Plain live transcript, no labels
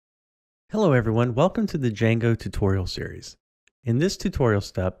Hello everyone, welcome to the Django tutorial series. In this tutorial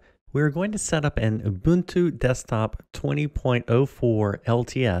step, we are going to set up an Ubuntu Desktop 20.04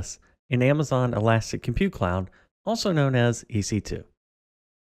 LTS in Amazon Elastic Compute Cloud, also known as EC2.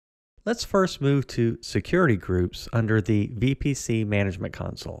 Let's first move to Security Groups under the VPC Management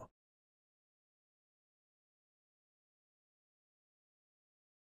Console.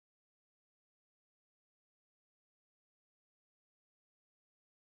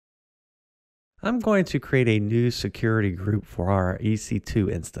 I'm going to create a new security group for our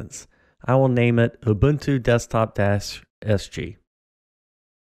EC2 instance. I will name it Ubuntu Desktop-SG.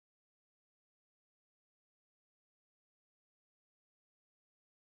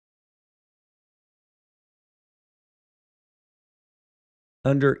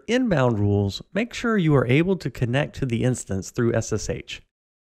 Under Inbound Rules, make sure you are able to connect to the instance through SSH.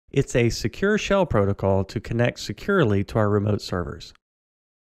 It's a secure shell protocol to connect securely to our remote servers.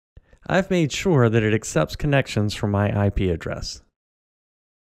 I've made sure that it accepts connections from my IP address.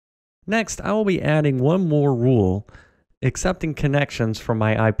 Next, I will be adding one more rule, accepting connections from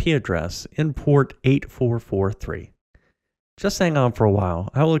my IP address in port 8443. Just hang on for a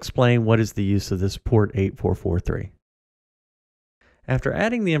while. I will explain what is the use of this port 8443. After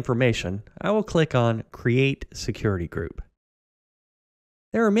adding the information, I will click on Create Security Group.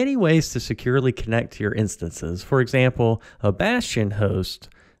 There are many ways to securely connect to your instances. For example, a Bastion host,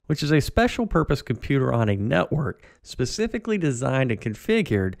 which is a special purpose computer on a network specifically designed and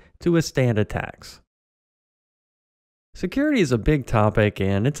configured to withstand attacks. Security is a big topic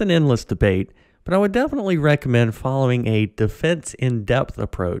and it's an endless debate, but I would definitely recommend following a defense in-depth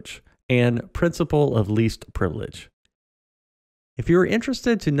approach and principle of least privilege. If you are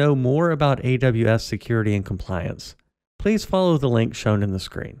interested to know more about AWS security and compliance, please follow the link shown in the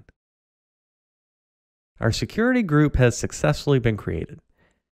screen. Our security group has successfully been created.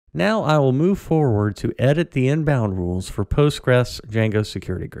 Now I will move forward to edit the inbound rules for Postgres Django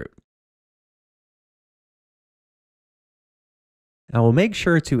Security Group. I will make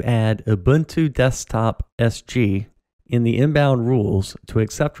sure to add Ubuntu Desktop SG in the inbound rules to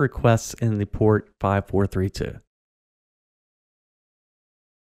accept requests in the port 5432.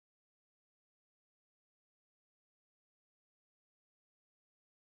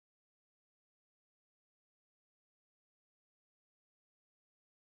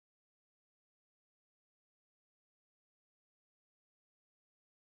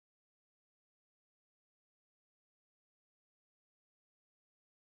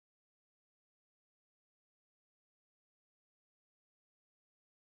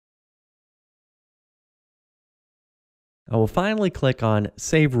 I will finally click on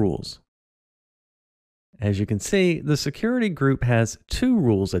Save Rules. As you can see, the security group has two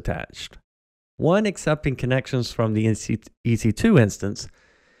rules attached. One accepting connections from the EC2 instance,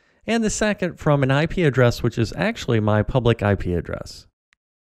 and the second from an IP address which is actually my public IP address.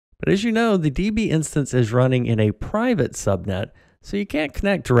 But as you know, the DB instance is running in a private subnet, so you can't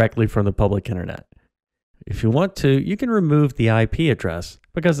connect directly from the public internet. If you want to, you can remove the IP address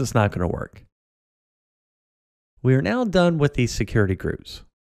because it's not going to work. We are now done with these security groups.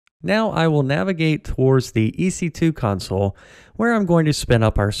 Now I will navigate towards the EC2 console where I'm going to spin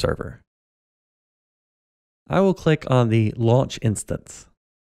up our server. I will click on the Launch Instance.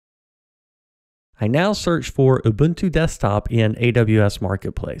 I now search for Ubuntu Desktop in AWS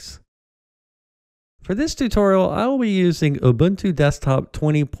Marketplace. For this tutorial, I will be using Ubuntu Desktop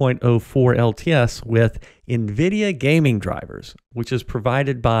 20.04 LTS with NVIDIA gaming drivers, which is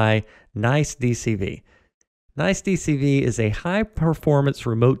provided by Nice DCV. Nice DCV is a high-performance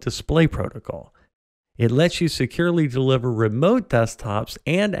remote display protocol. It lets you securely deliver remote desktops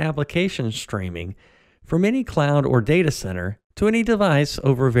and application streaming from any cloud or data center to any device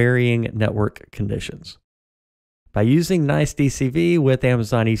over varying network conditions. By using Nice DCV with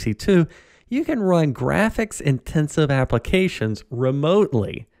Amazon EC2, you can run graphics-intensive applications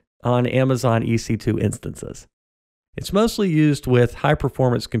remotely on Amazon EC2 instances. It's mostly used with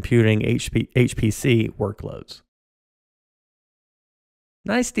high-performance computing HPC workloads.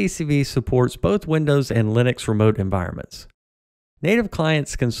 Nice DCV supports both Windows and Linux remote environments. Native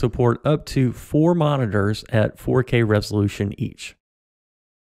clients can support up to 4 monitors at 4K resolution each.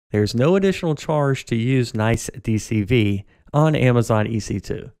 There's no additional charge to use Nice DCV on Amazon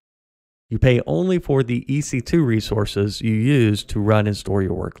EC2. You pay only for the EC2 resources you use to run and store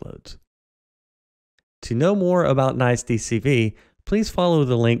your workloads. To know more about Nice DCV, please follow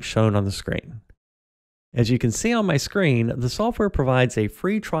the link shown on the screen. As you can see on my screen, the software provides a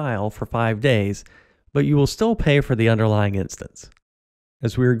free trial for 5 days, but you will still pay for the underlying instance.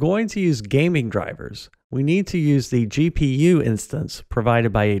 As we are going to use gaming drivers, we need to use the GPU instance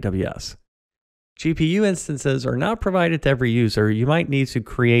provided by AWS. GPU instances are not provided to every user. You might need to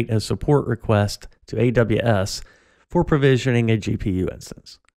create a support request to AWS for provisioning a GPU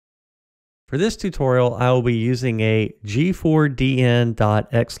instance. For this tutorial, I will be using a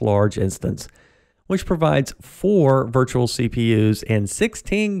G4DN.xlarge instance, which provides 4 virtual CPUs and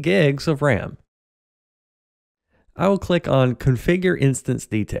 16 gigs of RAM. I will click on Configure Instance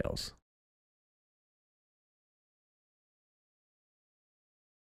Details.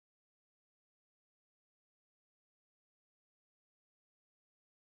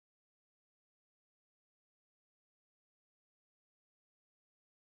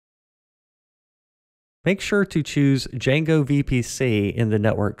 Make sure to choose Django VPC in the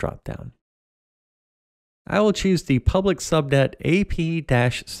network dropdown. I will choose the public subnet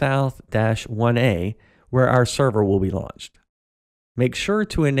AP-South-1A, where our server will be launched. Make sure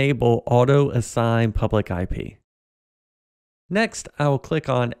to enable Auto Assign Public IP. Next, I will click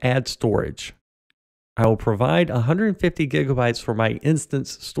on Add Storage. I will provide 150 gigabytes for my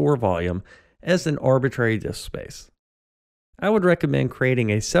instance store volume as an arbitrary disk space. I would recommend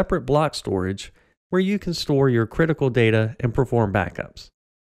creating a separate block storage where you can store your critical data and perform backups.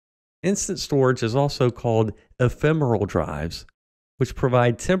 Instance storage is also called ephemeral drives, which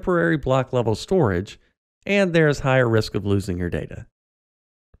provide temporary block level storage, and there is higher risk of losing your data.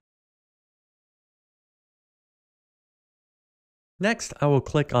 Next, I will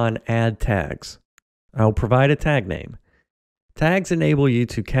click on Add Tags. I will provide a tag name. Tags enable you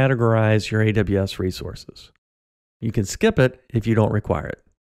to categorize your AWS resources. You can skip it if you don't require it.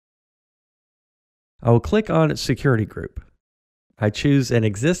 I will click on Security Group. I choose an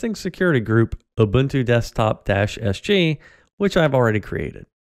existing security group, Ubuntu Desktop-SG, which I've already created.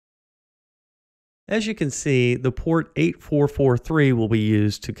 As you can see, the port 8443 will be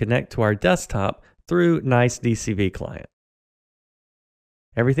used to connect to our desktop through Nice DCV client.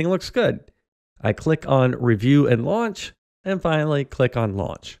 Everything looks good. I click on Review and Launch, and finally click on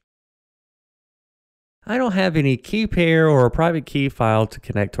Launch. I don't have any key pair or a private key file to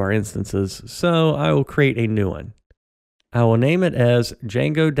connect to our instances, so I will create a new one. I will name it as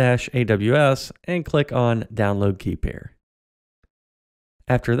Django-AWS and click on Download Key Pair.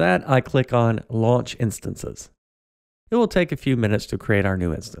 After that, I click on Launch Instances. It will take a few minutes to create our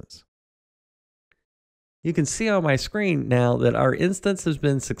new instance. You can see on my screen now that our instance has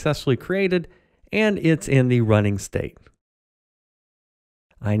been successfully created and it's in the running state.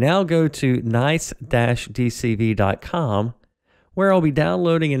 I now go to nice-dcv.com, where I'll be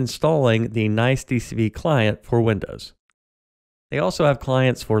downloading and installing the Nice DCV client for Windows. They also have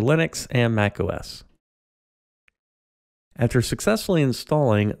clients for Linux and macOS. After successfully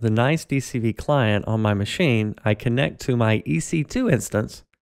installing the Nice DCV client on my machine, I connect to my EC2 instance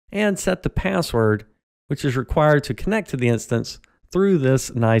and set the password, which is required to connect to the instance through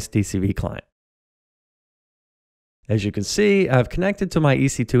this Nice DCV client. As you can see, I've connected to my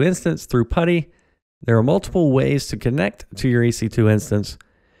EC2 instance through PuTTY. There are multiple ways to connect to your EC2 instance,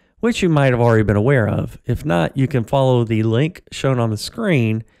 which you might have already been aware of. If not, you can follow the link shown on the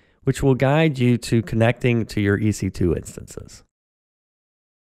screen, which will guide you to connecting to your EC2 instances.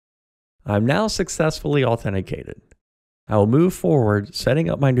 I'm now successfully authenticated. I will move forward setting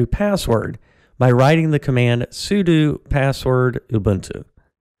up my new password by writing the command sudo password Ubuntu.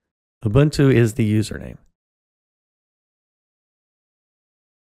 Ubuntu is the username.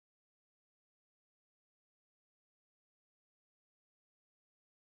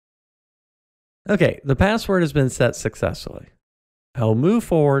 Okay, the password has been set successfully. I will move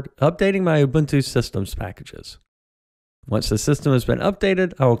forward, updating my Ubuntu systems packages. Once the system has been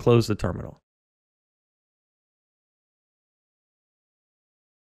updated, I will close the terminal.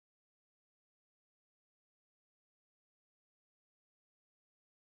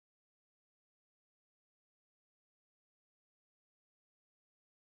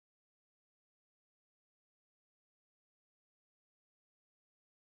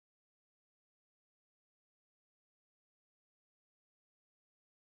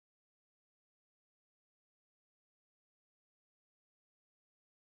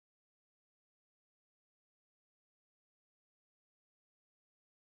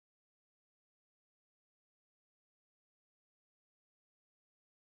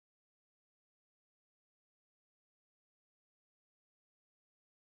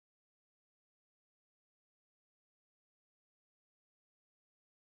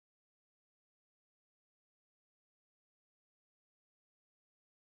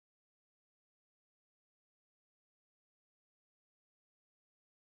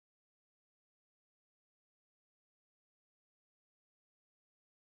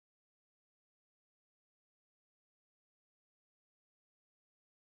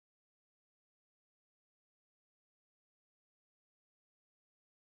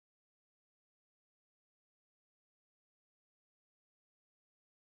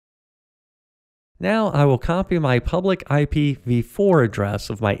 Now I will copy my public IPv4 address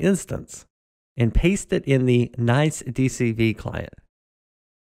of my instance and paste it in the nice DCV client.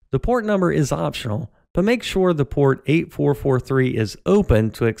 The port number is optional, but make sure the port 8443 is open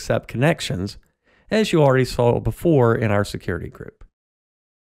to accept connections, as you already saw before in our security group.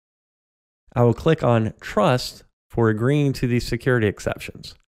 I will click on Trust for agreeing to these security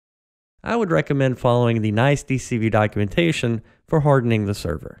exceptions. I would recommend following the nice DCV documentation for hardening the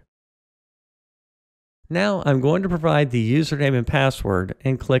server. Now I'm going to provide the username and password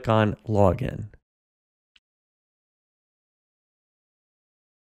and click on Login.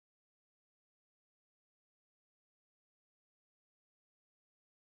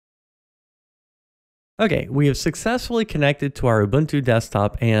 Okay, we have successfully connected to our Ubuntu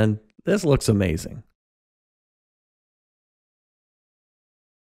desktop and this looks amazing.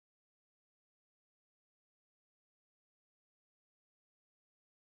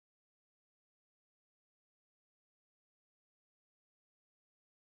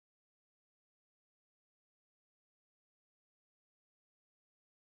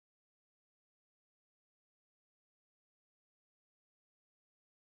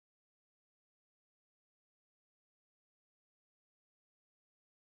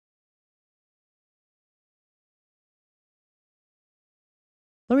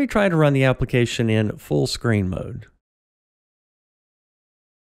 Let me try to run the application in full screen mode.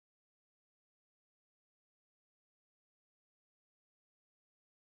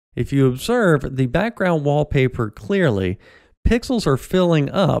 If you observe the background wallpaper clearly, pixels are filling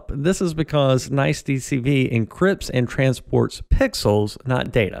up. This is because nice DCV encrypts and transports pixels,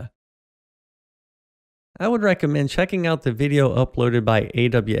 not data. I would recommend checking out the video uploaded by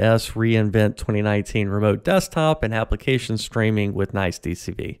AWS reInvent 2019 Remote Desktop and Application Streaming with nice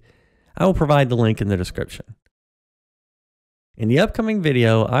DCV. I will provide the link in the description. In the upcoming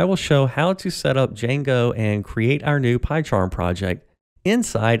video, I will show how to set up Django and create our new PyCharm project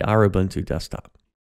inside our Ubuntu desktop.